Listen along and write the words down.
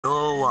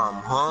Ooh,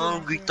 I'm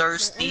hungry,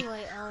 thirsty.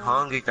 Anyway,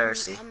 Hungry,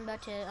 thirsty. I'm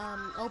about to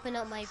open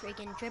up my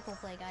freaking triple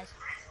play, guys.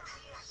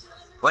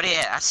 What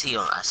yeah, I see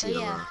him. I So see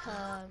him.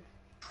 yeah,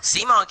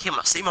 Simon keep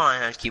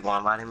on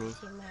inviting me.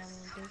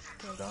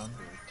 Done.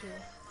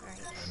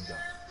 Alright.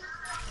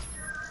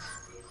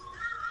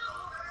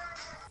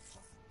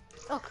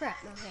 Oh crap.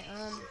 Okay.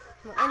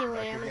 Well,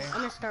 anyway, I'm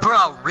gonna start.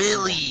 Bro,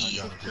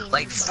 really?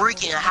 Like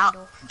freaking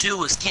how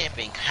dude is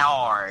camping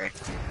hard.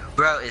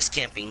 Bro is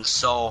camping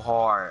so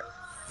hard.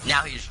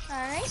 Now he's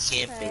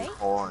camping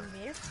hard.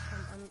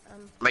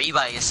 Bro, you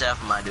by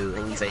yourself, my dude,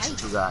 and you facing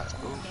two guys.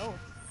 Ooh.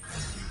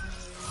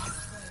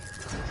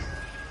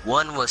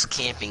 One was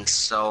camping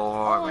so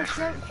hard.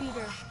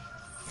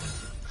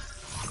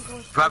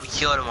 Probably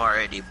killed him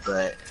already,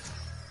 but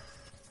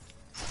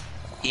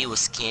he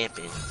was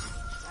camping.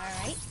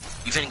 Alright.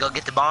 You finna go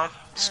get the bomb?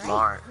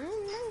 Smart.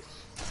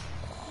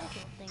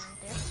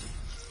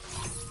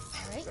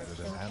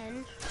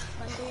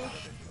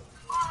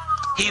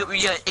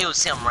 Yeah, it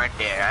was him right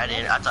there.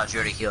 I thought you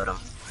already killed him.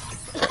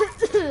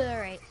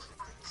 Alright.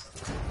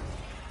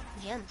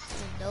 Gem,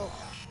 dope.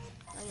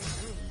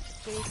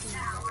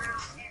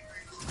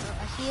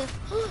 I see it.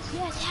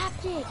 Yes,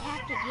 haptic,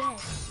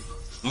 yes.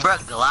 Bro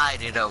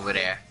glided over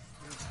there.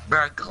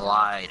 Bro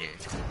glided.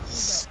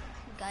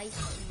 Guys.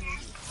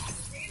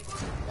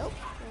 Nope.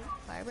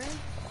 Firebrand.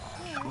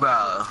 Yeah.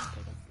 Bro.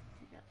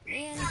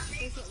 Man,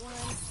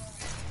 one.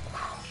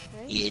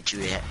 Yeah,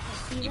 true.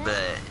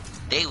 But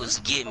they was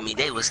getting me.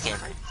 They was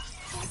camping.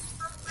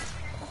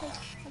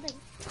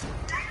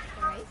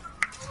 Alright.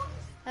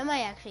 I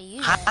might actually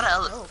use I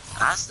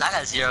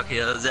got 0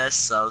 kills. That's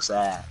so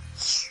sad.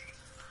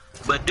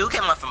 But dude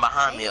came up from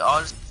behind me.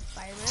 All this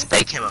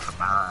spade came up from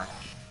behind.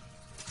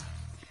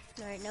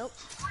 Alright, nope.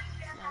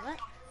 Not that.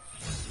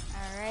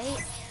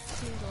 Alright.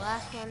 Here's the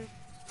last one.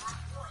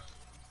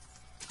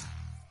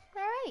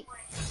 Alright.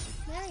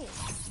 There he is.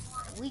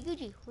 We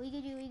Gucci.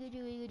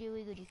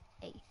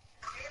 Hey.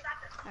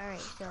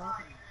 Alright, so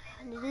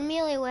this is a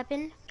melee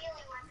weapon.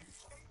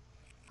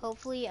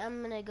 Hopefully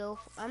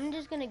I'm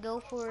just gonna go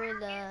for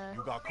the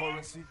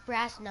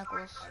brass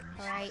knuckles.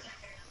 Alright.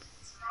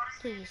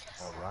 Please.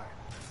 Alright.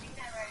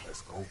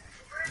 Let's go.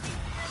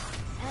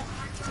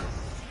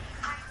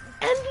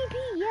 MVP,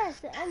 yes,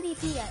 the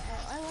MVP.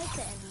 I like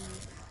the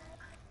MVP.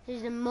 This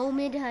is the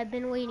moment I've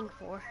been waiting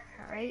for.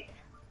 Alright.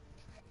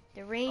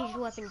 The ranged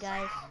weapon,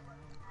 guys.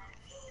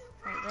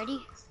 Alright,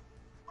 ready?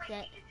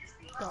 Set.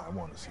 Go. I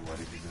want to see what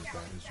he did as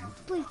bad as you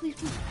do. Please.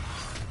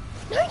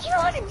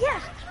 1911,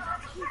 yes!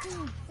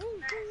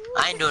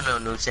 I ain't doing no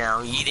new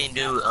sound. You didn't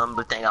do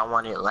the thing I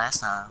wanted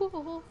last time.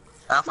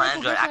 I'm for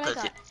Android. I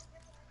clicked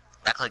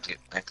it.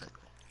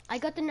 I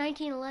got the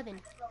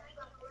 1911.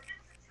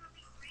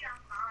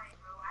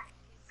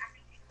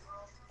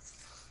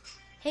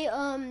 Hey,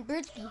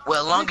 Birdsky.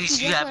 Well, as long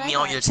as you have me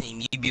on your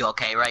team, you be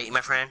okay, right,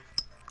 my friend?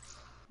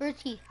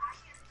 Birdsky.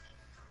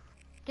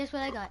 Guess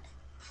what I got?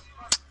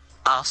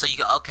 Oh, so you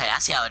go, okay, I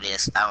see how it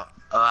is. I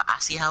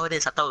see how it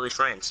is. I thought we were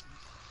friends.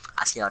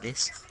 I see how it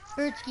is.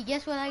 Birdsky,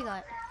 guess what I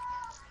got?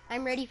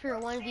 I'm ready for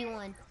a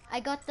 1v1. I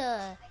got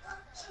the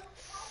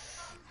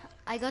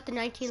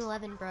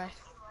 1911, bruh.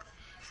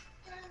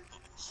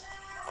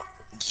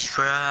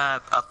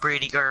 Crap, a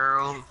pretty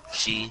girl.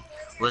 She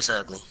was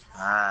ugly.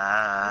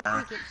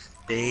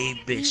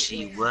 Baby,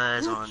 she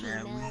was on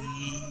that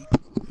weed.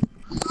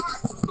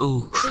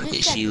 Ooh,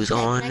 she was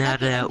on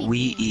that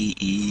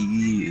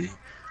weed.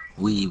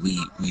 We.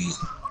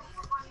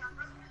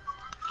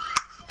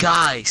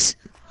 Guys,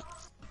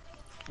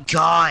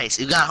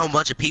 we got a whole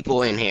bunch of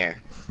people in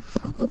here.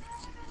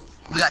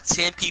 We got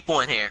 10 people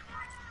in here.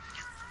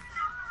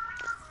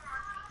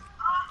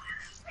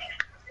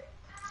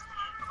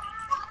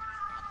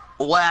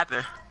 What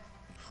happened?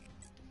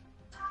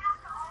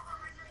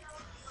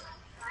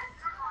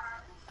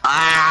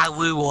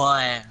 We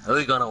won.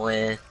 We're gonna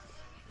win.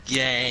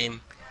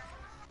 Game.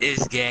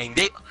 It's game.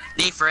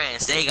 They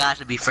friends. They got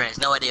to be friends.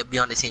 No way they'll be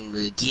on the team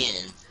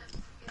again.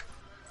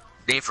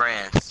 They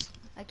friends.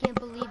 I can't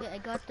believe it. I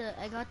got the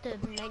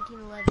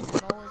 1911.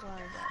 I've always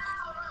wanted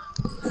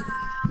that.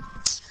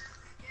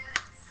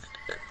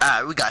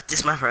 Alright, we got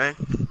this, my friend.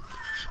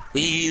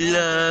 We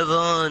love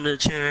on the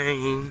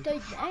train.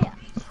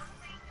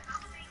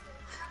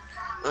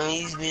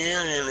 He's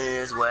building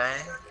his way.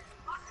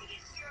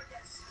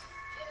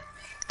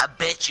 I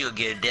bet you'll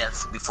get a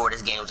death before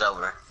this game's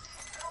over.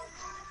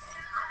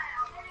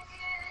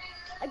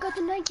 I got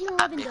the 1911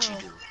 I bet though. you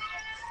do.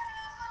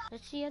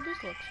 Let's see how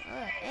this looks.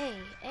 Alright, hey,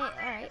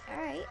 alright.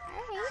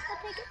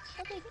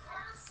 I'll take it.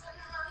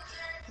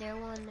 There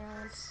one.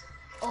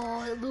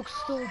 Oh, it looks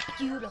so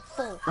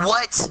beautiful.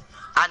 What?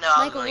 I know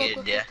I was gonna get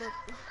a death.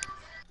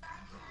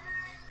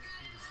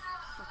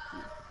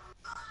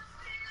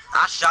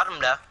 I shot him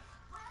though.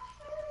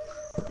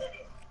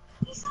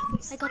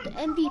 I got the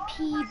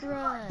MVP,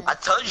 bruh. I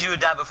told you would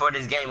die before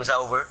this game was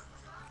over.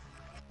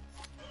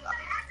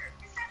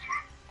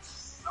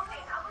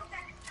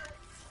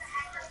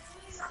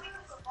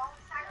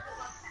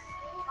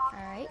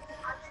 Alright.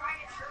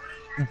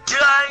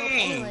 Dang!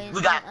 Anyways,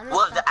 We got. I'm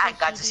Well, gonna I stop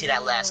got this to see YouTube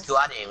that last video.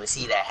 kill. I didn't even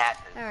see that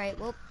happen. Alright,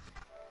 well.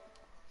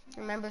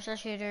 Remember,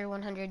 Shooter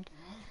 100.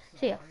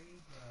 See ya.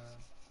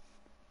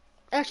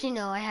 Actually,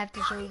 no, I have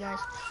to show you guys.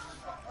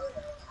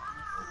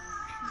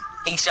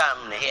 He shot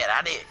him in the head.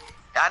 I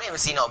didn't even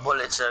see no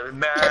bullets.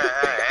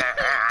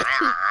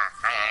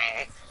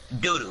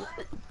 Doodoo.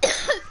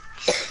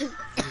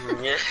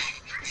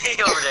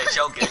 He over there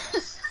choking.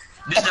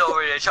 This is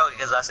over there choking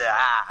because I said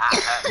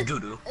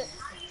doodoo.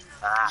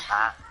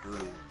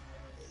 Doodoo.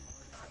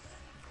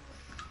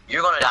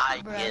 You're gonna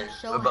die Bro, again. I'm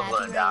so We're both happy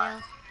gonna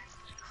die.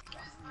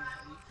 now.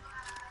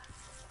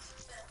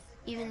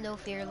 Even though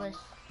Fearless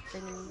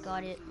freaking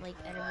got it like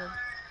edited.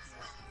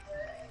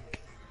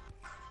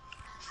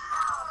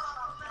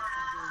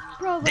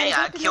 Bro, Dang,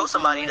 I killed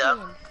somebody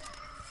though.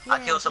 I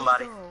killed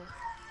somebody. Ooh,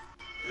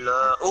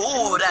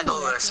 that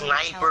go to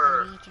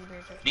sniper.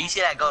 Do you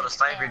see that go to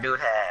sniper dude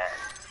had?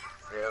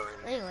 Really?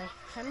 Anyway,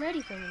 I'm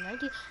ready for the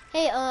 19.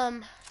 Hey,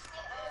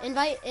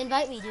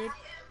 invite me, dude.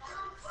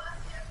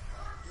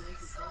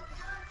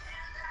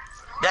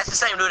 That's the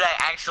same dude that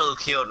actually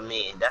killed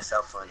me. That's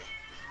so funny.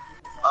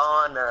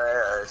 On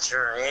a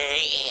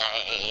train.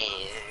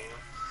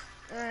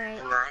 Alright.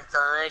 And I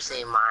thought I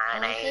say my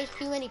name. There's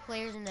too many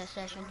players in that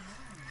session.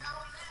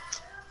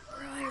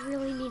 Bro, I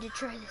really need to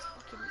try this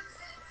fucking...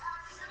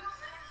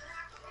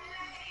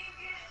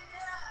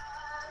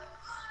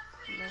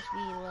 Must be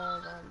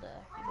love on the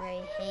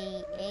gray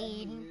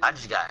Aiden. I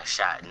just got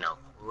shot. No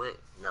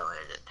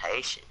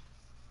hesitation.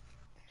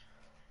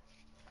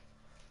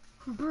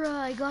 Bruh,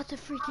 I got the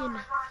freaking...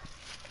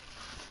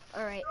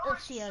 Alright,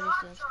 let's see how this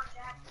goes.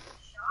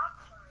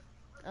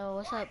 Oh,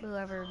 what's up,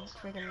 whoever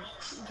freaking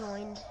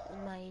joined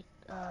in my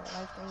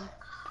live stream.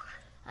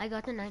 I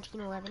got the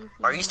 1911.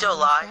 Are you still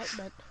alive? Set,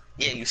 but...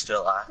 Yeah, you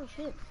still alive. Oh,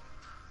 shit.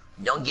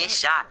 Don't get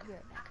shot. I'll be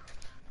right back.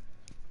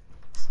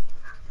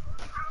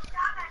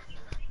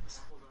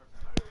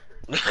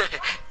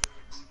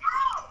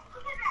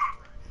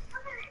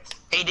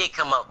 He did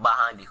come up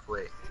behind you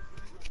quick.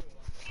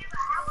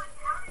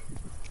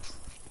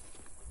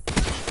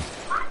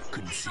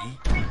 Couldn't see.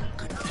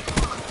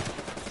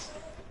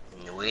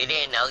 We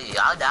didn't know you.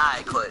 I'll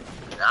die quick.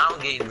 I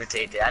don't get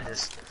irritated. I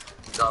just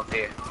go up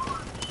here.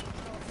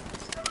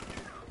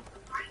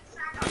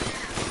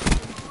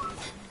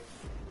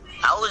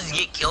 I always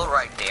get killed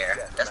right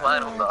there. That's why I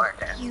don't go right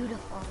there.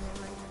 Beautiful.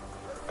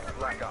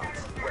 Black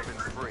Ops,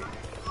 weapons free.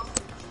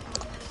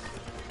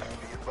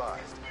 Be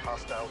advised,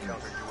 hostile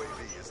counter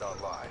UAV is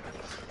online.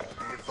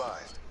 Be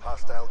advised,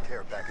 hostile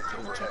care package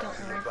overhead. Be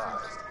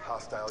advised,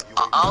 hostile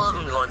UAV. All of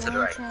them going to the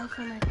right. Try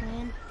for my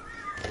clan?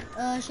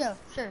 Sure.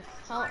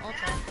 I'll try.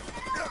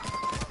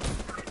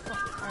 Oh,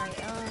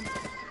 alright,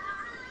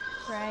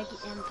 Frag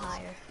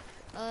Empire.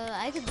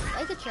 I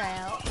could try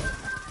out.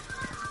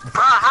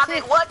 Bruh, how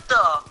did what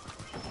the?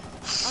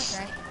 I'll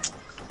try.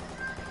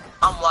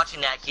 I'm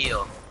watching that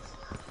kill.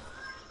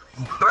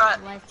 Bruh,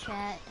 Live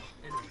chat.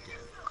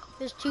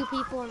 There's 2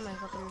 people in my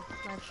fucking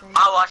live stream.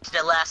 I watched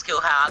that last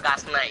kill how I got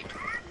sniped.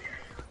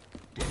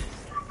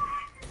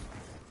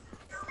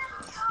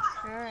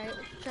 Alright,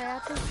 let's try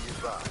out this. Be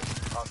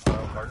advised,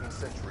 hostile hardened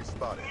sentry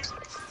spotted.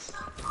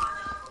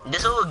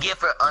 This is what we get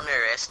for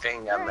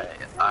underestimating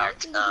our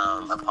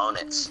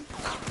opponents.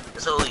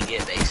 This is what we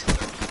get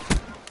basically.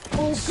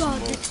 Oh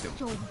god, this is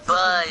so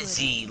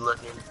Buzzy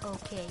looking.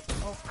 Okay.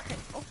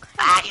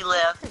 Ah, he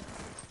left.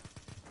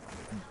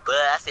 But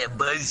I said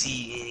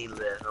Buzzy and he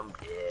left. I'm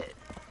dead.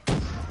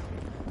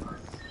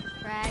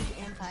 Frag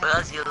Empire.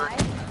 Buzzy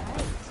looking.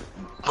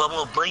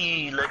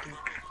 Bumblebee looking.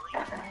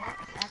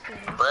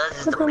 Buzz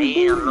is the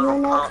man,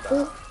 little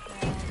pump.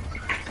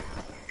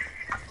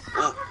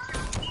 Ooh.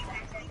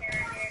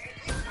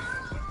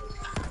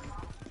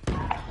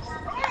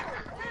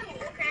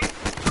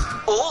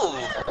 Ooh.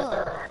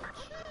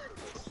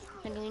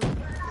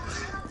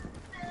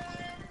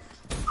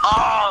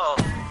 Oh.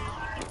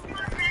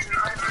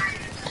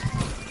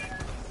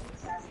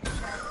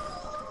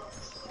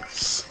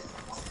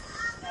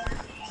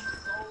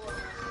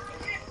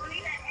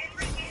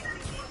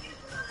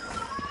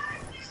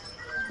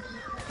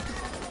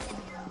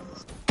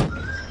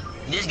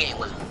 This game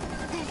was.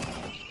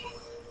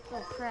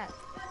 Oh crap.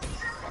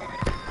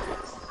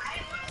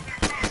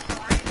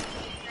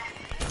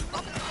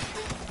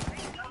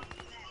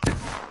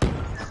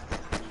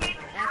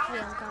 Actually,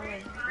 I'm kind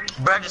of.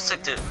 Bro, just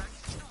took two.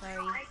 Sorry.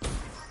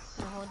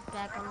 I'll hold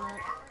back on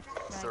that.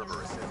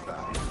 Server is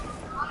inbound.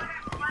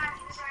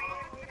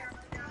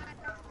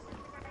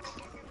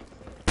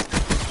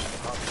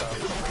 Hostile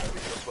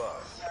UAV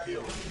above. Be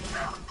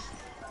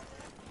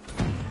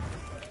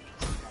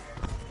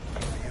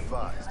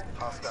advised,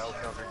 hostile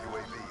counter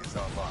UAV is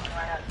online.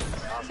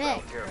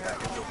 Hostile care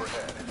package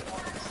overhead.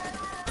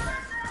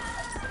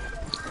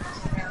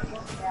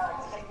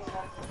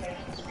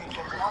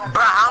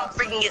 Bro, how I'm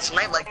freaking get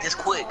sniped like this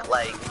quick?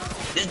 Like,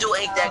 this dude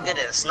ain't that good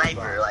at a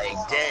sniper. Like,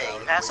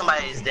 dang, how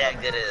somebody is that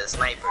good at a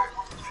sniper?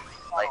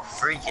 Like,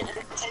 freaking.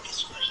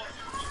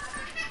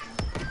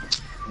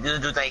 This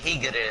dude think he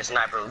good at a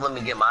sniper. Let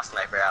me get my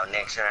sniper out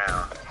next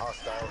round.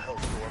 Hostile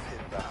Hellstorm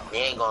inbound. It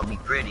ain't gonna be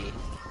pretty.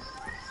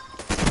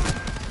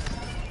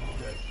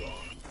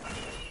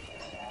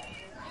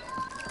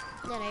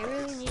 Man, I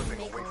really need to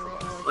make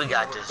a We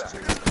got this.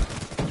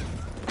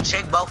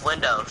 Check both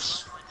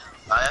windows.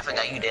 Oh, I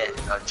forgot you did.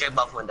 Check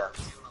both windows.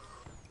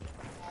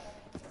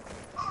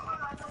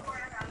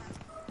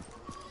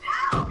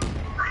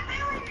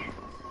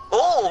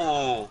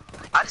 Oh!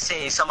 I just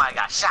seen somebody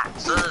got shot.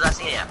 As soon as I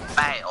seen it,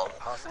 fail.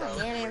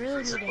 Man, I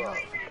really need to help.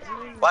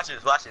 Watch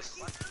this, watch this.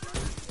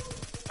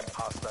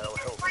 Hostile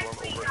Hellstorm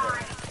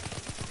overhead.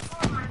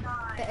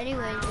 But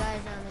anyway, you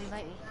guys,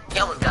 invite me. He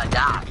almost got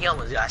died. He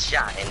almost got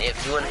shot. And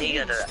if you wouldn't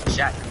get a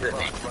shot, you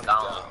couldn't have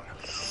gone.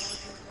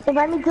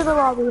 Invite me to the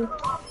lobby.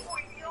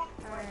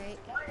 Alright.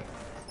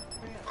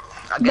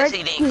 I guess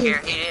he didn't care.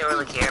 He didn't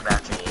really care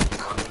about you.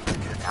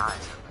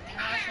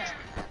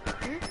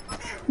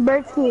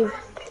 Bertsky.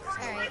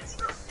 Alright.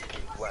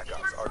 Black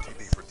Ops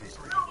RTB for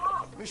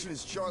debrief. Mission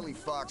is Charlie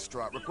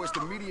Foxtrot. Request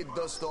immediate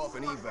dust off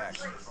and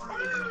evac.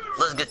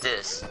 Let's get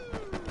this.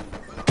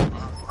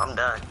 I'm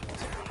done.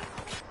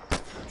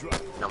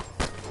 No.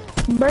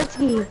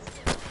 Bertsky.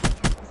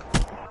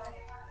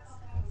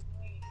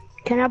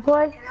 Can I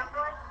play?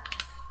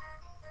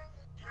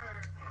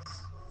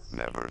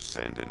 Never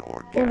send an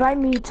organ. Invite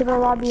me to the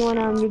lobby when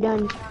you're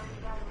done.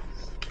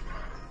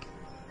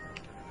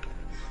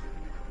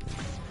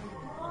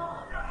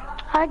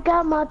 I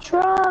got my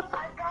truck,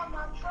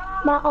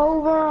 my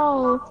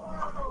overall.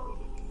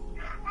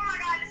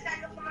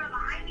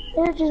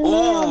 It's just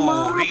me and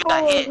my He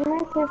got hit.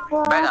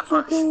 Right up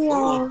front.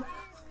 y'all.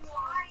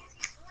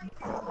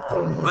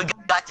 We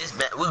got this,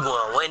 man. We're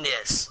gonna win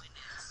this.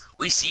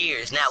 We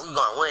serious now. We're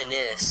gonna win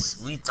this.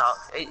 We thought,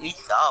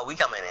 oh, we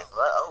coming in.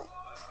 Oh,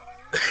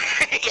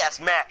 he got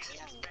smacked.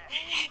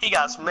 He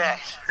got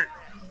smacked.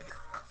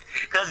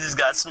 Cause he's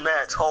got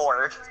smacked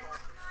hard.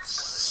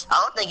 I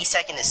don't think he's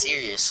taking it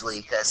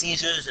seriously, cause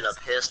he's using a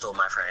pistol,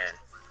 my friend.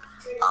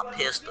 A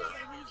pistol.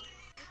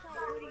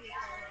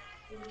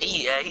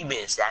 He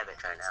being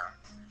savage right now.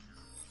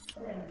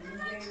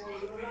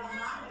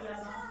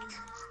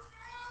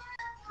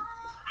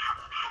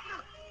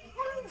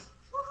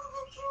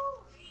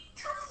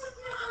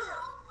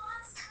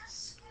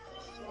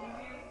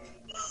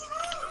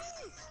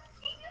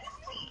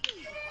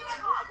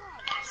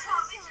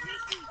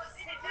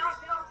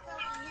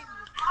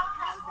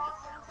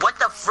 What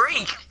the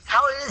freak?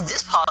 How is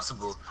this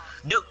possible?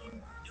 Dude.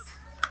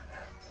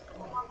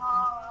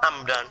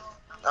 I'm done.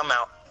 I'm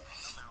out.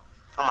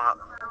 I'm out.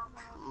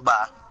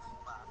 Bye.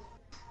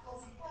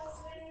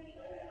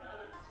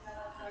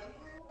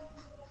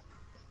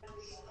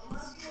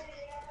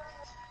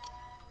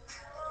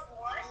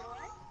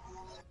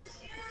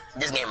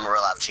 This game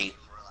real out cheap.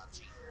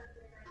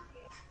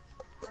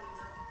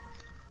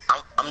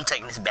 I'm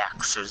taking this back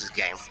to this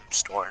game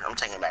store. I'm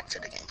taking it back to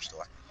the game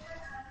store.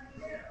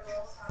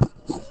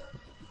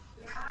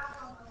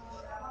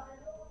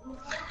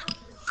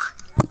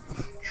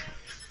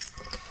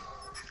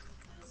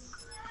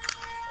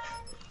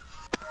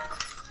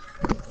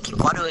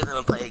 Why do I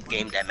even play a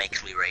game that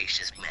makes me rage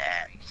just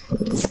mad?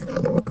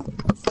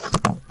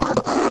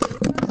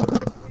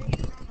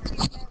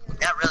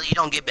 Not really, you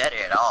don't get better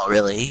at all,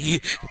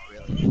 really.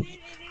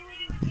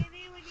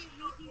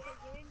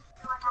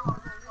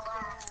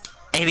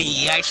 Maybe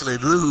you actually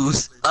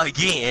lose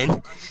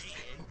again.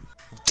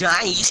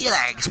 Dying, you see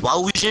that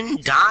explosion?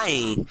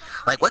 Dying.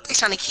 Like, what they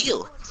trying to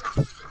kill?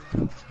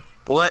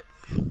 What?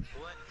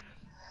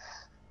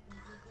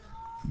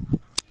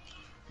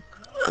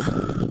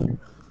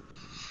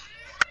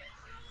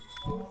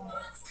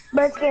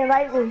 Bertsky,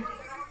 invite me.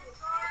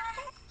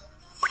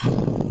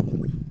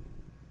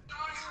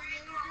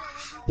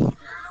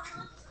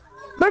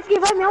 Bertsky,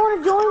 invite me. I want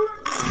to join.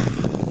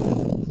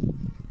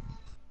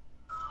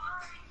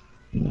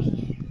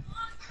 Team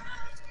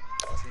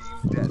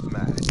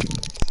deathmatch.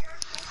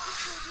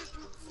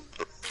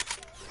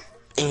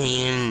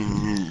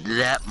 And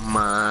that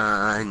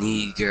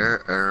money,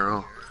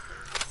 girl.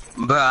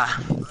 Bruh,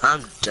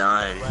 I'm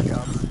done. Black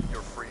Ops,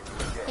 you're free to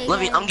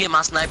engage. I'm getting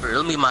my sniper.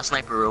 Let me get my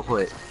sniper real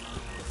quick.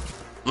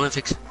 Let me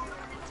fix it.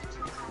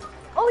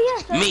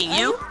 Oh yeah. Me and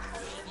you?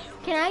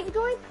 Can I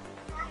join?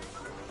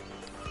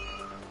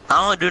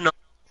 I don't do no.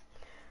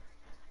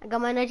 I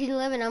got my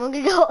 1911. I'm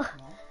gonna go.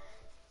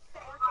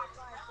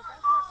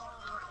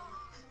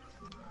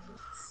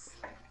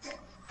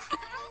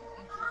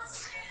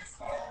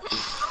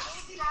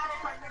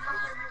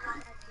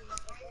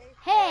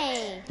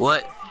 Hey.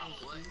 What?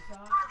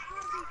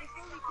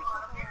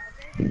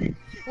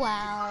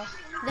 Wow.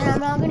 Then I'm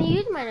not gonna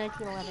use my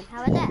 1911.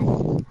 How about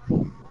that?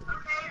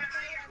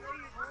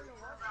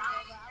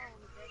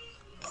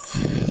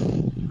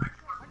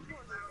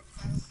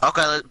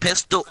 Okay,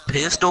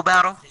 pistol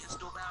battle.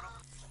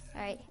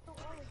 Alright.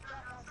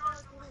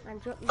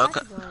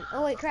 Okay.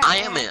 Oh wait, crap. I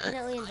am in.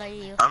 accidentally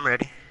invited you. I'm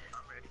ready.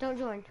 Don't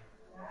join.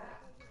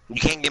 You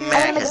can't get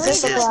mad because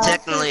this is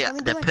technically Let me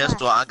do the my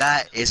pistol class. I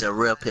got is a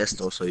real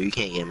pistol, so you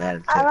can't get mad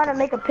at I it. want to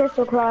make a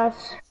pistol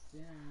class.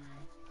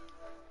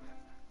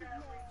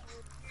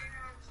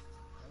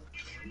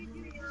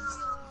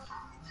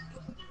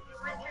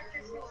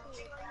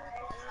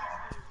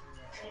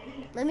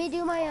 Let me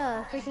do my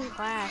freaking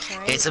class,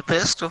 alright? It's a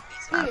pistol.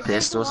 Dude, A it says the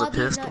pistol's a lobby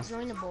is pistol.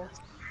 not joinable.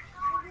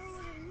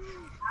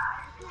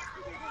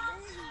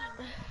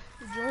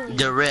 Join.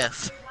 The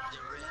riff.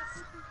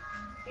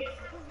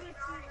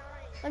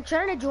 I'm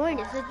trying to join.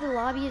 It says the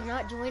lobby is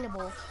not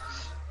joinable.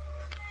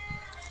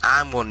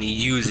 I'm gonna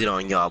use it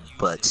on y'all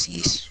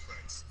buttsies.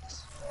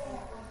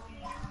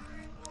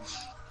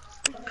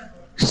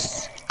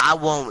 I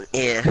won't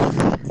if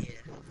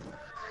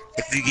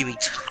you give me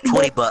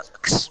 20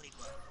 bucks.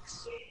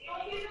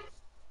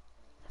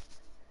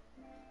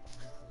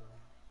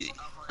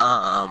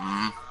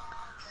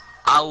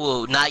 I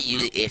will not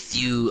use it if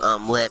you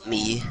let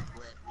me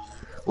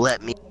what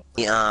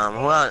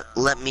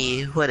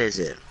is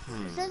it?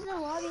 It says the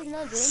lobby is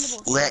not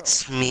joinable.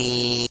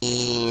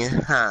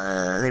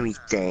 Let me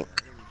think.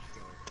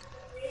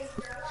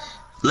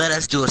 Let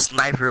us do a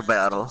sniper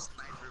battle.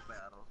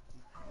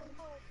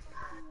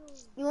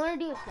 You want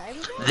to do a sniper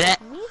battle?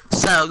 That Me?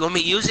 so you want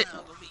me to use it?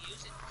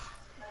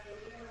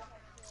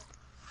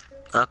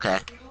 Okay.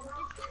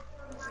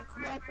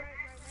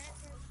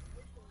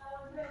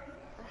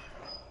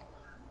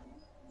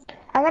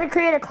 I gotta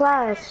create a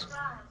class.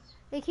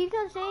 It keeps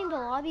on saying the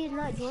lobby is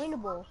not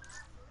joinable.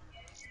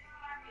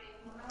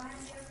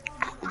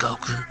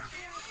 Goku.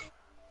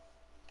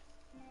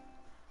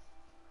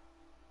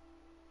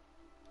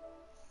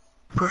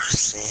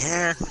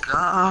 Percent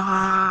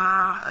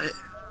God.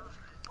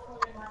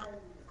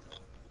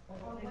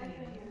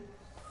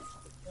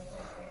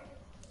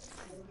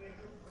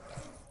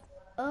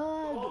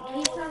 It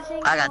keeps on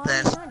saying I the got lobby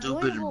that is not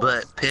stupid joinable.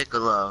 butt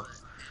Piccolo.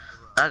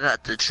 I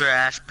got the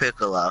trash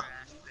Piccolo.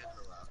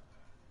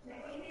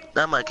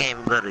 That much can't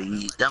even go to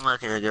you. That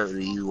much can't go to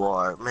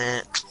UR,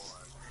 man.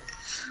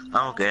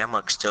 I don't care. That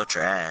much still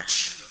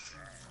trash.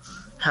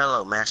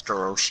 Hello, Master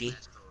Roshi.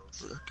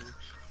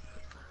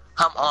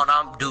 Come on,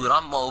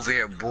 I'm over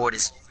here bored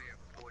as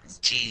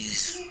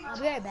jeez. I'll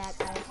be right back,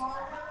 guys.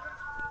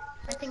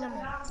 I think I'm.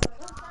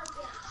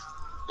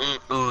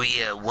 Oh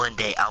yeah, one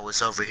day I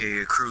was over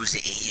here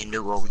cruising and you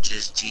knew I was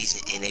just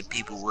cheesing and then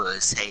people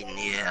was hating,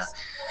 yeah.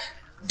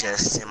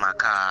 Just in my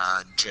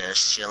car,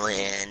 just chilling,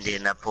 and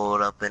then I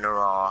pulled up in a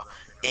raw,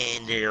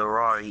 in the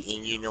Rari,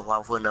 and you know I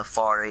wouldn't have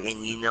farted,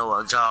 and you know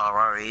I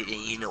Rari, and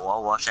you know I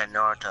watch that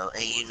Naruto,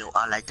 and you know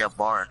I like that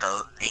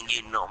Boruto, and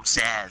you know I'm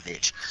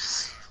savage.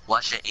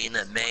 Watching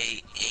anime,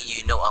 and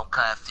you know I'm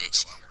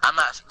catfish. I'm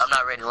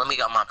not ready. Let me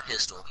get my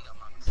pistol.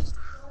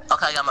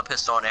 Okay, I got my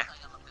pistol on there.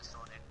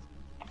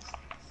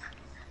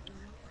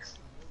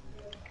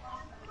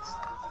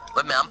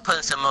 Wait a minute, I'm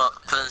putting some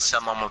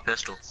on my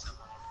pistol.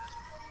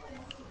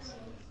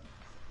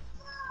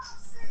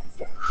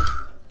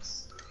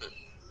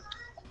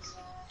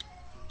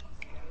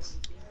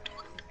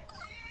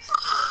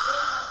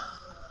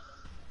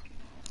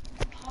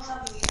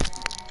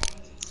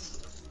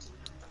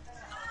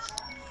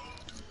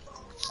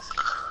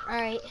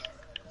 Alright.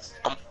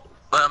 But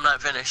I'm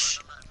not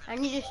finished. I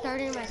need to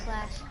start in my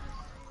class.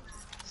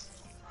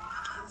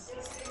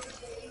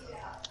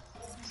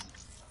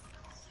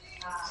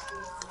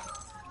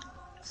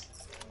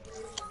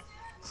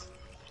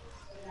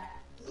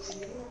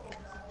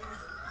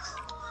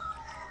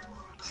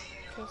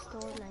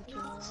 Pistol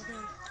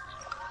 1911.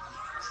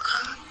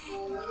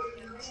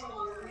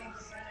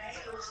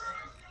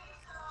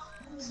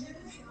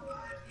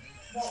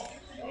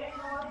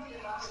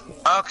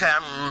 Okay,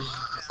 I'm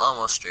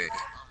almost straight.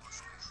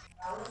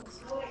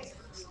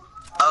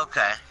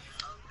 Okay.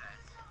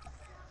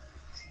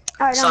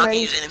 Alright, So I'm I can ready.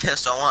 use any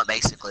pistol I want,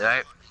 basically,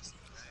 right?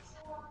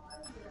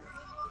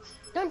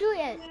 Don't do it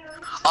yet.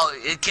 Oh,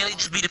 can it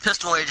just be the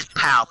pistol where it just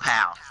pow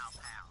pow?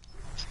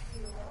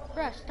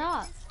 Bruh,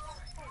 stop.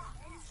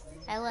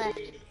 I left.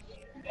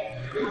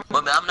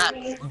 Well, I'm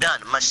not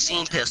done.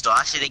 Machine pistol.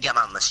 I should have got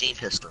my machine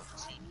pistol.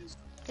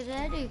 Because I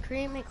had to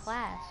create my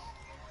class.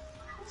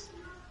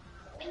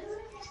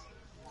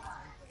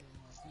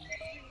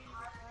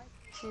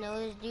 No,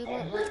 this dude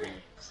won't let me.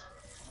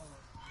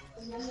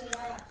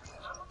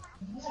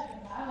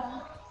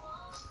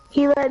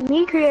 He let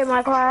me create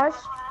my class.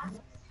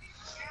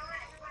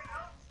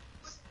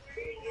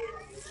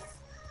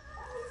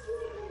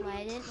 Well,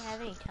 I didn't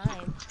have any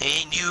time.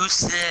 And you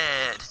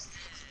said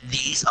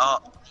these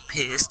are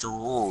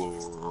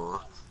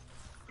pistol.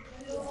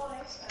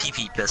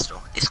 PP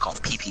pistol. It's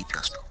called PP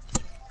pistol.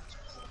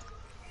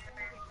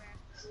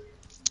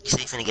 You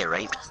say you finna get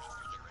raped?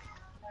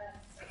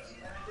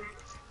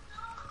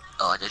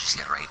 Oh, I just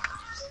get raped.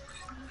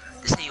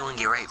 They say you wouldn't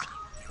get raped.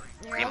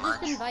 Here, Pretty I'll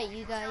just much. invite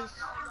you guys.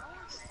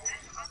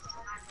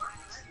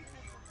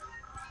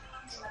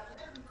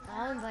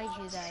 I'll invite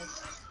you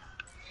guys.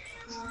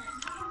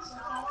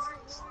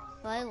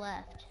 Well, I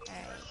left.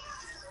 Alright.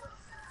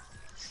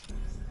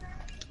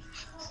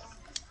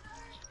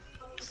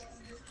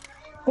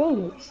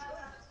 Dang it.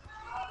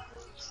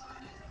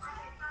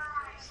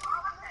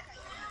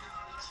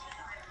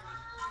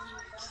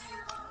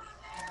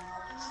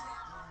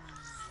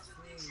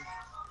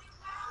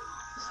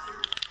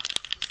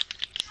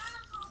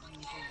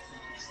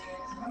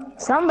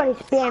 Somebody's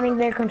spamming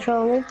their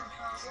controller.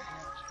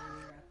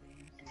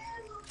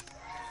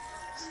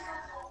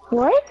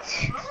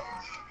 What?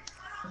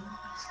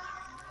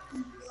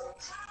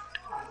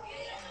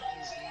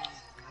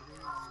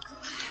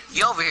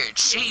 You over here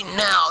cheating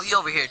now. You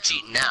over here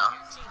cheating now.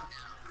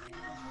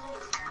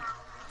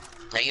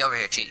 Now you over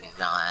here cheating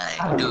now,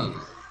 like, dude.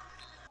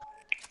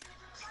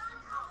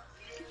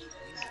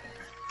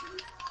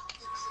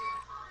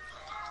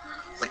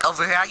 Like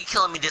over here, how you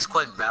killing me this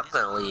quick, bro? I'm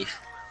gonna leave.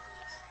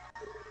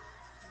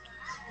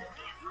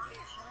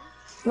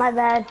 My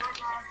bad.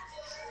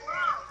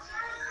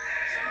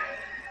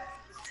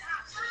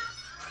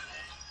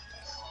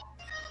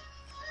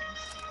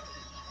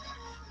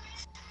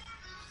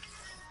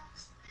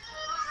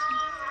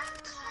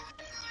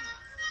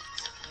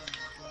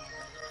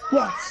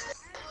 Yes.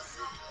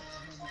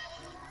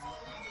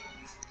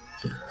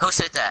 Who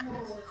said that?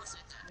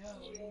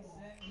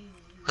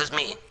 Who's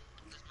me?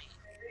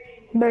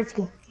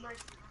 Bursky.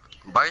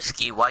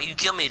 Barsky, why you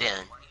kill me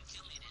then?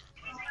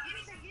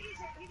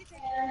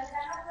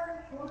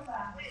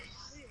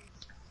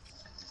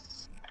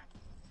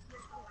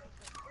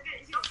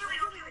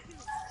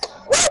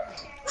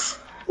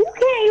 You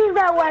can't use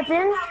that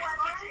weapon.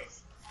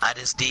 I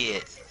just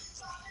did.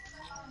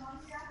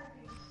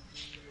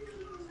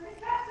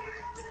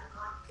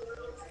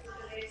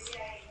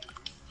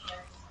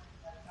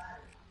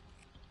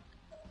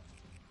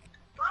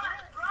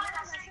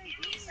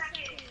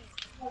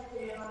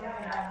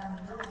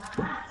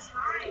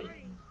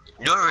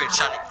 You're already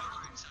trying to...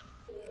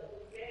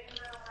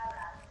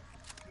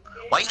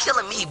 Why you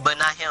killing me but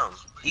not him?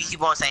 You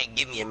keep on saying,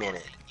 give me a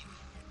minute.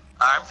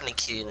 I'm finna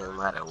kill you no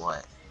matter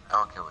what. I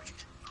don't care what you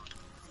do.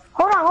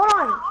 Hold on, hold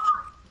on.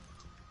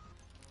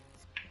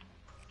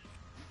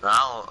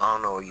 I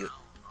don't know where you...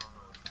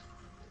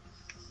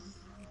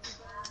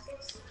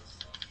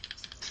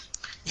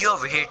 You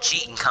over here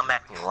cheating, come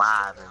back and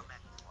live.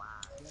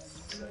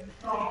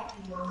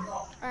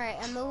 Alright,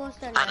 I'm almost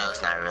done. I know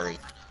it's not really...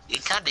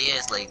 It kinda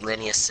is like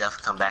letting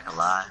yourself come back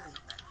alive.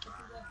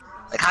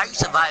 Like how you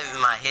surviving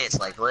my hits,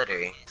 like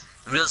literally.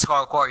 Real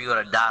hardcore, you would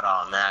have died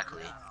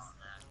automatically.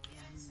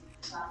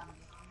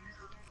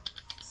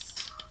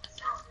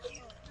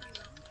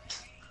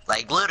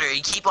 Like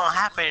literally, keep on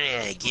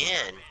happening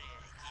again.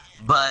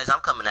 Buzz, I'm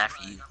coming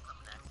after you.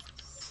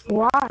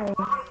 Why?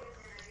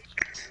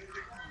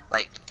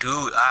 Like,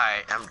 dude,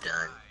 alright, I'm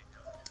done.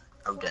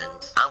 I'm done.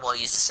 I'm gonna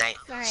use the same.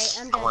 Alright,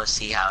 I'm I done. wanna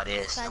see how it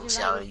is. I wanna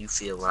see how you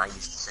feel when I use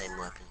the same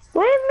weapon.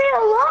 Leave me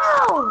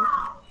alone!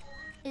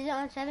 Is it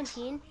on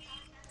 17?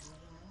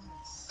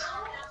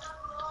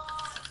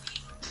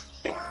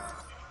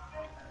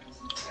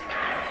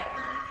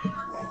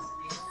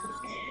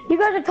 You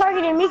guys are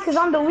targeting me because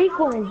I'm the weak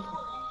one.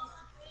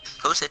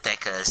 Who said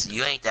that? Cause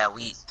you ain't that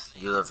weak.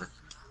 You ever.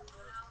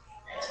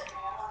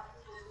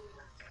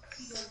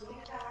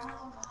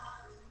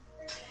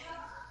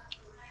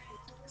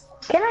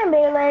 Can I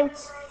melee?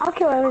 I'll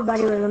kill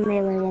everybody with a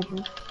melee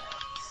weapon.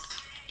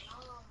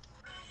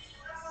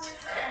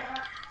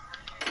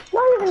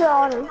 Not even the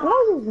auto.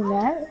 Not even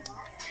that.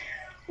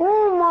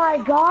 Oh my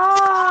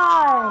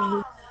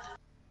god!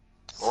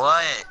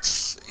 What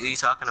are you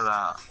talking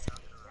about?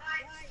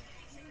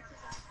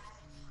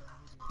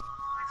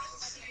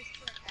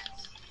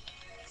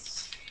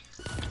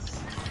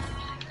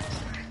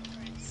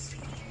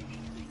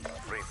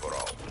 Free for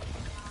all.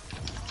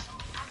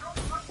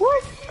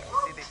 What?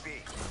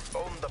 CDP,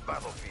 own the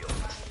battlefield.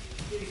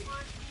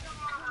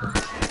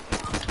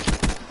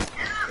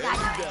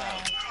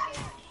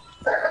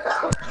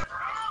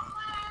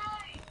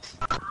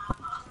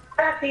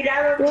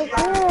 Listen.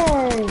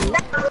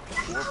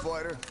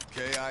 Warfighter,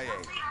 KIA.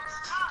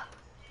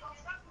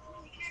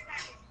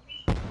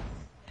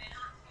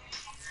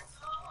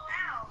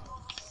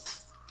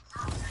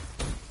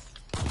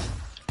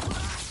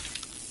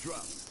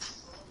 Drop.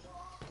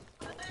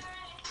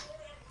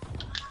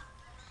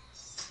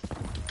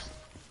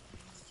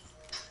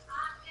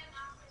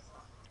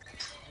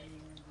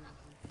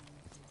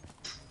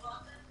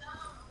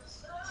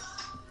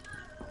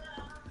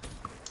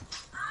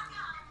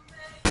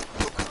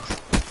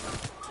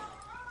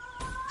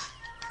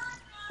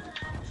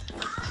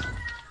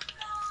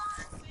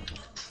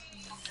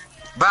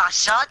 Bro, I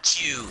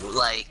shot you.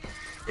 Like,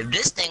 if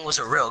this thing was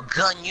a real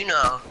gun, you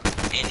know,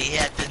 and he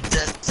had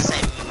the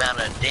same amount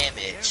of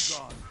damage.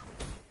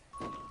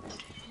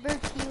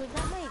 Berkey, was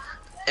that my...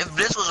 If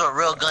this was a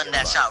real gun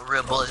that shot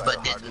real bullets,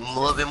 but did a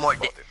little bit more,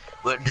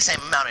 with the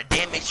same amount of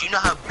damage, you know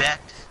how bad.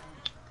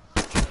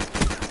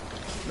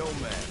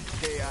 Nomad,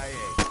 KIA.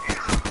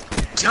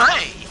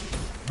 Dang!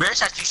 Bro, I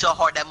shot you so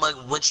hard that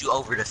mug went you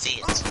over the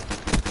fence.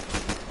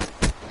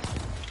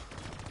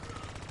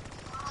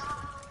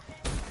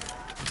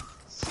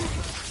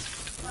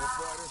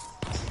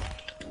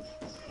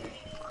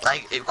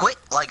 Like, it quit.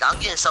 Like, I'm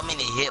getting so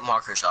many hit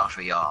markers off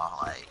of y'all.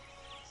 Like,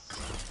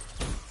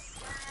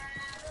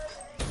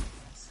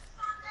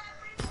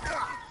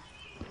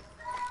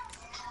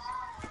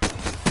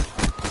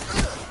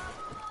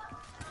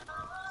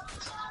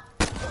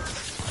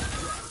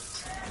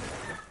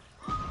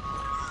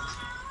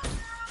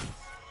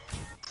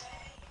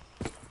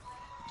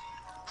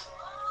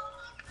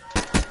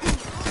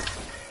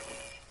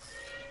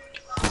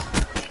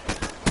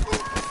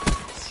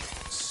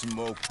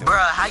 Smoke them.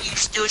 Bruh, how you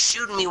still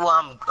shooting me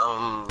while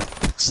I'm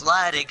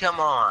sliding? Come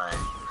on.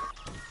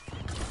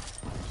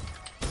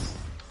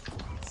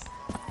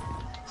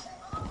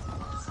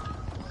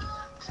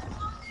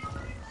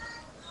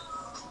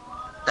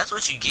 That's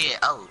what you get.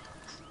 Oh.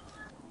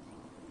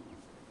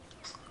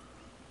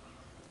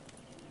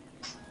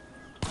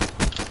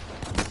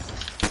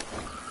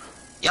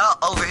 Y'all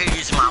over here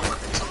using my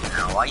weapons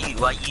now. Why you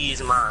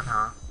using mine,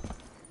 huh?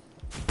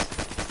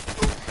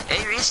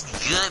 It's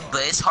good,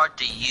 but it's hard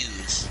to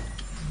use.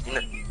 You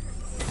know?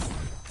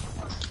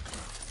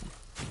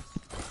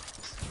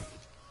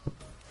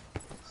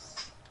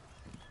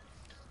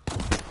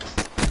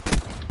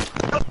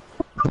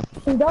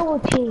 Double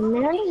team,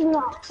 man. This is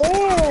not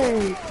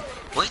fair.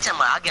 What you talking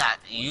about? I got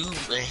you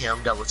and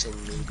him double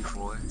teaming me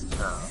before.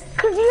 So.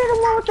 Cause you're the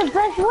one with the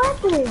best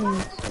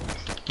weapons.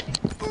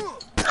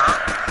 Huh?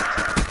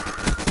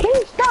 Can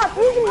you stop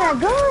using that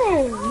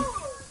gun?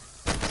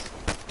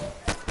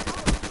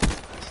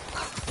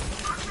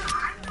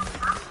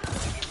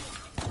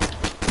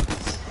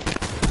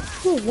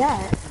 Who's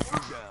that?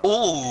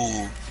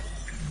 Ooh.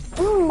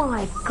 Oh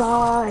my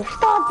god,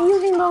 stop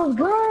using those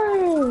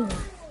guns!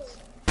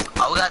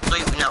 Oh, we got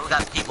three. Now we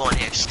got people in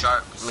here.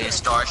 Star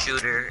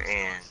shooter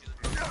and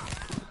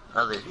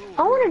other.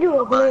 I wanna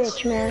do a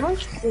glitch, man. I'm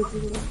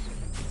ridiculous.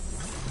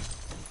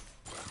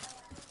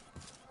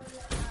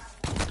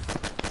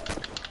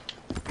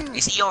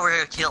 Is he over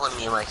here killing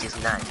me like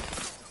it's night?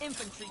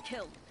 Infantry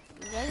killed.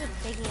 You guys are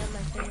taking out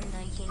my thing in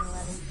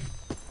 1911.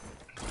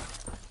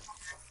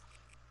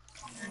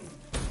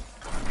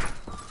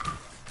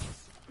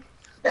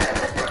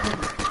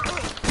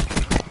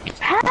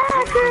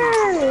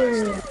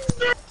 Hacker!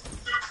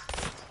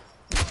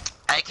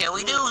 Hey, can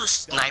we do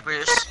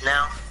snipers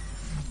now?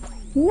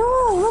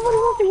 No, nobody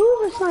wants to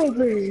use a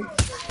sniper.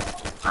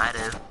 I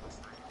do.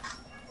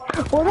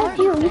 Well, that's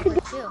you. You can do.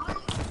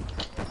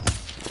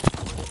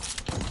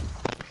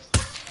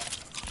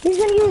 He's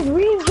gonna use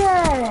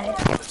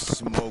reject.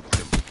 Smoke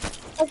them.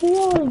 Like he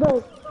always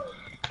does.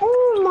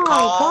 Oh my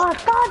god,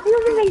 stop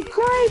using a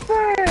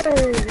sniper!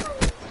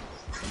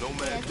 No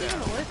man down.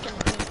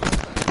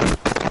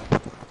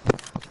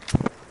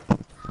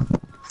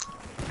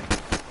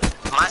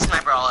 My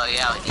sniper all out.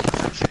 He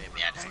was shooting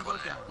me. I just put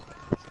it out.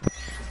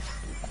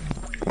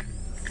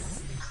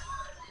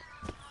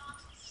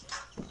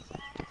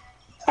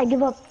 I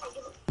give up.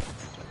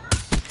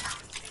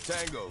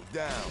 Tango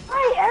down.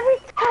 Hey, every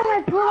time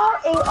I pull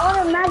out a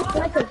automatic,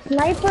 like a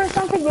sniper or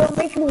something, it'll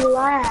make me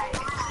lag.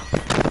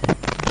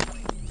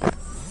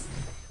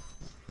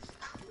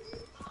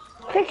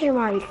 Fix your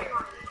mic.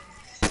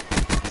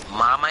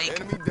 My mic.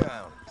 Enemy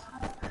down.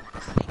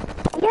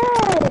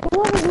 Yes,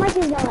 whoever's mic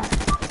is that?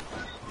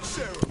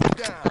 Sarah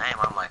down. Hey,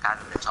 my mic. I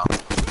didn't talk.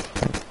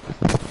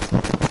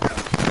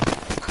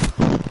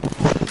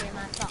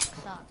 My socks.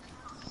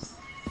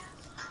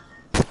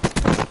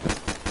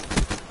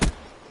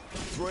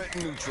 Threat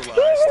neutralized.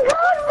 He's in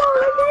God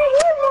mode!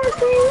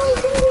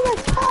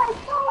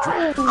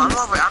 I'm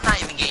over. I'm not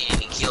even getting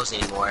any kills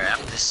anymore.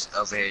 I'm just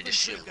over here to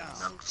shoot.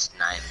 I'm just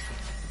not even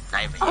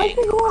I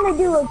getting. just want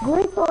to do a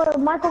glitch or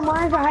Michael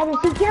Myers or hide and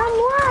seek. I'm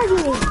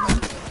lagging.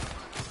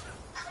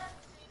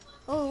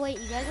 Oh wait,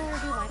 you guys want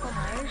to do Michael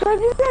Myers? So I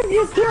just said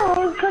you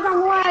kills because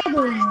I'm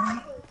lagging.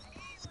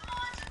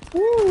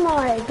 Oh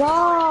my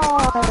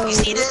god. You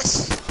see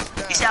this?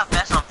 You see how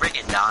fast I'm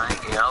freaking dying?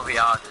 You know, we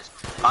all just.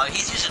 Oh,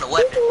 he's using a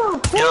weapon. This is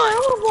not fair. Done.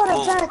 I'm gonna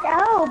Boom. back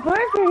out,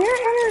 Bertha. Your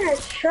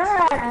internet's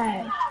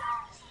trash.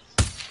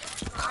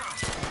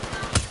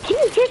 Can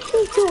you kick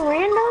these two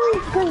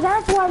randoms? Because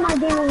that's why my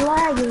game is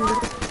lagging.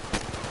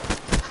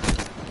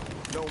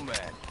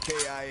 Nomad.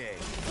 KIA.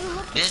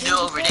 This dude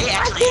over there, they I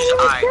actually can't use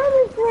even iron. kill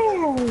this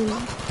man.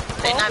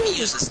 They're not even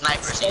using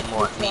snipers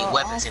anymore. I mean,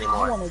 weapons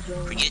anymore.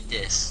 Forget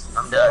this.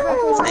 I'm done.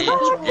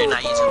 They're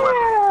not using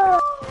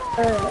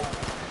weapons.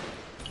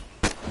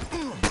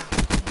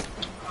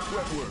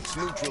 Wetworks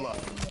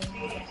neutralized.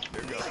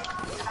 There goes.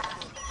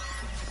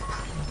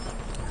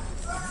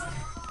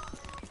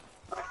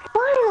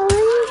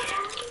 Finally!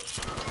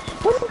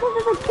 What the fuck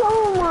is like,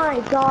 oh my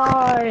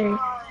god!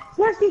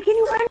 Leslie, can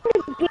you end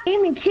this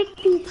game and kick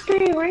these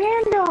three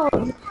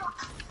randoms?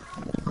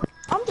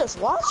 I'm just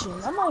watching.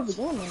 I'm not even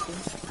doing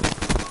anything.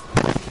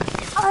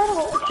 I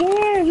don't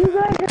care. You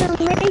guys are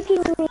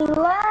making me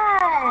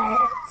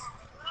laugh.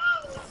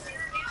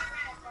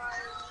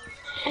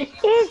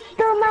 It's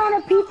the amount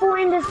of people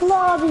in this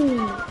lobby.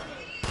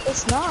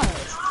 It's not.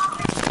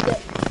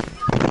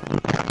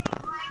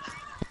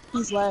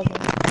 He's lagging.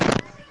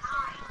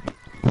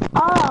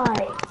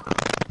 Alright.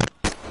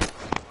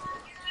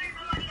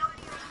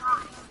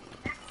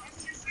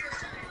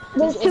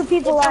 There's two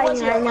people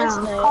lagging right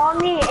now. Call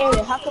me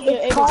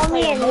and call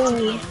me and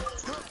leave.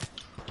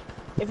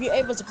 If you're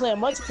able to play a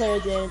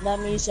multiplayer, then that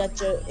means that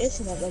your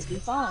internet must be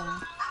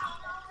fine.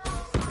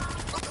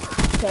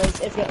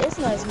 Because if your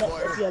internet is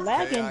if you're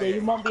lagging, then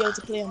you won't be able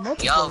to play a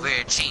multiplayer. Y'all over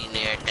here cheating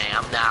and everything.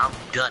 I'm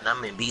done.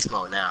 I'm in beast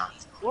mode now.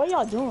 What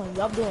y'all doing?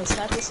 Y'all doing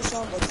snipers or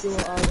something? Or doing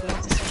guns or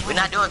something? We're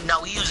not doing.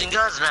 No, we using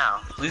guns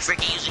now. We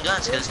freaking using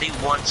guns because people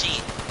want to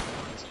cheat.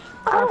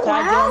 Can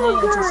I join in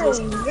and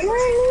just use?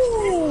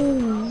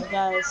 Really? Hey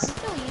guys,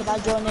 can I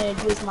join in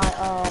and use my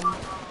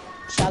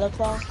shadow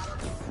claw?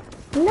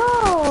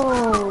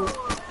 No.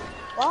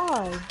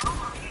 Why?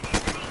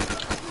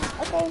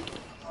 Okay.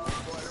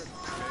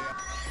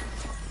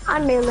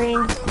 I'm melee.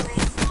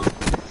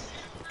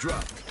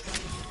 Drop.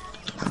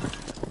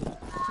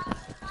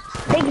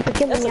 Thank you for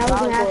killing That's me. a I was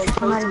gonna valuable ask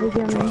somebody to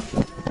kill me.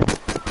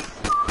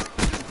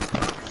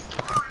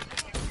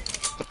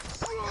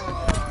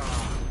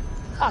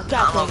 Oh god,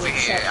 I'm dang over it,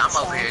 here. shut I'm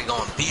up, over here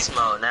going beast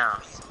mode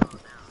now.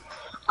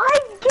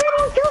 I'm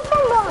getting killed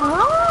from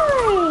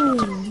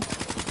behind.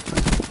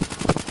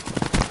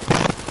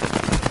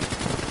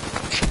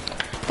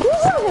 Who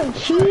was a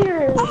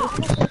cheater?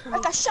 I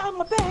got shot in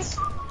my back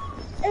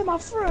and my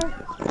front.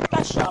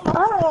 Got shot in my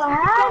I don't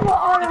have an back.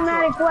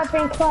 automatic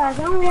weapon class.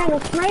 I only have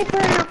a sniper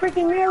and a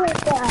freaking melee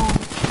class.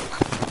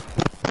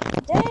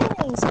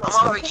 Dang, so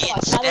I'm over here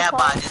getting stabbed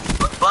by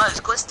this Buzz.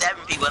 Quit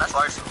stabbing people. That's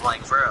worse.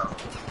 Like for real.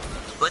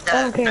 Put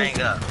that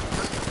thing up.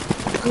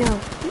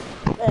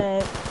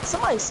 Yeah.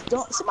 Somebody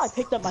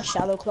picked up my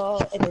shadow claw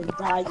and then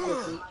died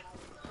with it.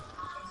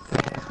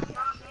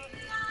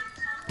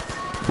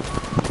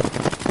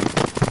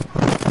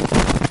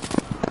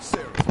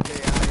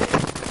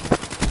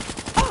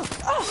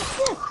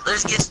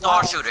 Let's get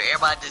Star Shooter.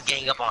 Everybody just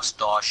gang up on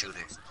Star Shooter.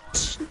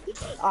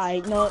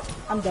 Alright, no,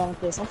 I'm done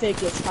with this. I'm finna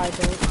get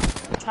tripple.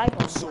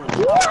 Tripple.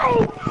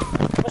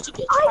 What? Once you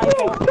get I get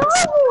tripple,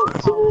 double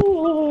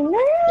team,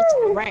 it's a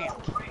man. ramp.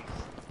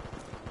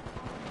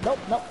 Nope,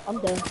 I'm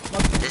done.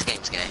 Nope. This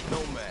game's gay.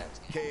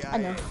 I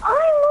know.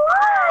 I'm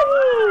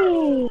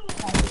lagging.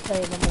 I ain't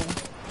playing no more.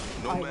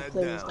 I ain't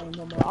playing this game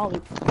no more. I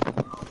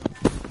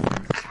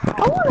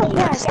wanna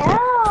back out.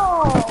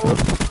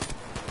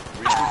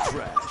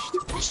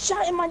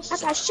 I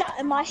got shot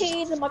in my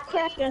head and my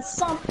crack and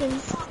something.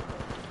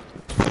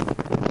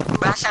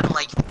 Bro, I shot him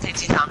like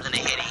 15 times in the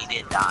head and he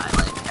didn't die.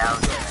 Like, hell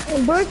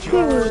yeah.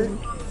 Bird.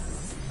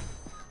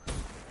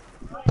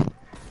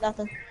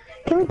 Nothing.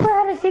 Can we play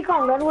hide and seek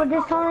on Redwood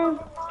this time?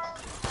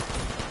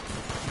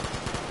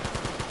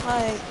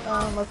 Like,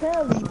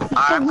 apparently.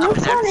 I'm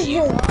coming after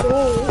you.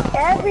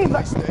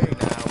 Everybody.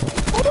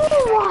 Oh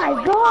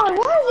my god,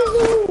 why is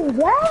it doing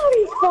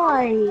gravity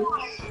fight?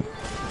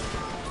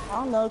 I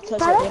don't know, cause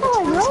That's how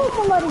I know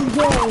somebody's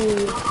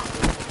gay.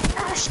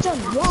 Ashton,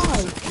 why?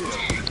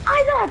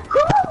 I got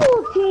double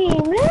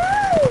team,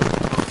 man!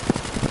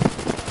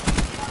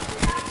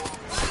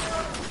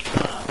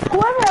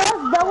 Whoever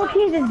else double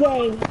teams is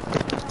gay.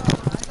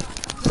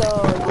 So,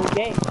 you're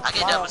gay. I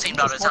get double teamed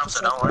all the time,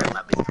 so don't worry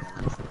about me.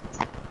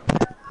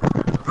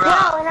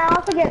 Wow, Bruh, and I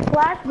also get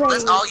flashbangs.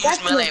 let's all use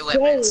That's melee just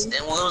weapons. gay.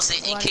 Then we'll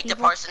sit and kick the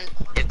person.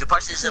 If the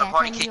person is in a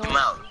party, kick them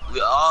out.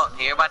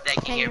 Everybody that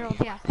can hear me.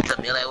 It's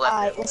a melee weapon.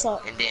 Alright, what's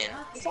up? And then,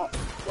 What's up?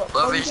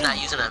 whoever's not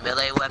using a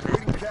melee weapon,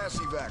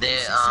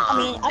 then, I've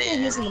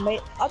been using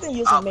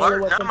melee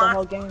weapon the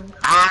whole game.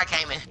 I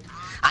came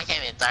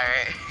in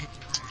third.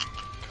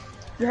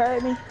 You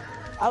heard me?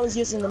 I was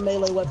using the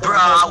melee weapon. Bro,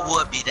 I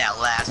would be that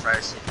last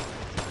person.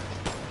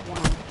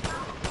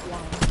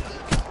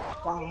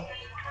 Wow.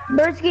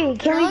 Bursky,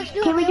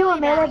 can we do a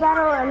melee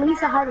battle or at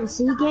least a hide and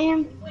seek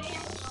game?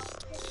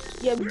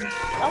 Yeah,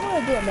 I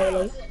wanna do a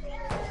melee.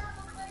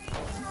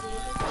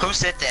 Who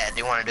said that?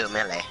 They want to do a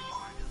melee.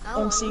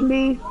 MC.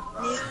 Me.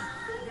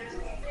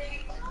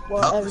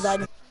 Well,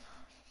 everybody.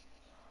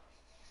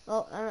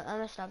 Well, I'm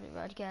gonna stop the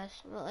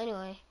broadcast. Well,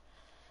 anyway.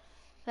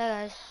 Bye,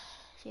 guys.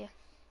 See ya.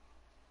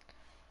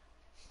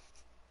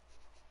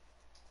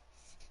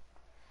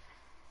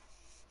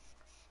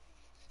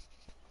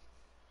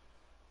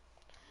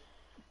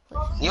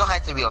 You don't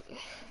have to be.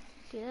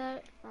 Do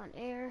that on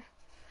air.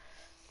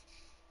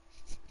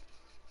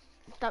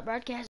 Stop broadcast.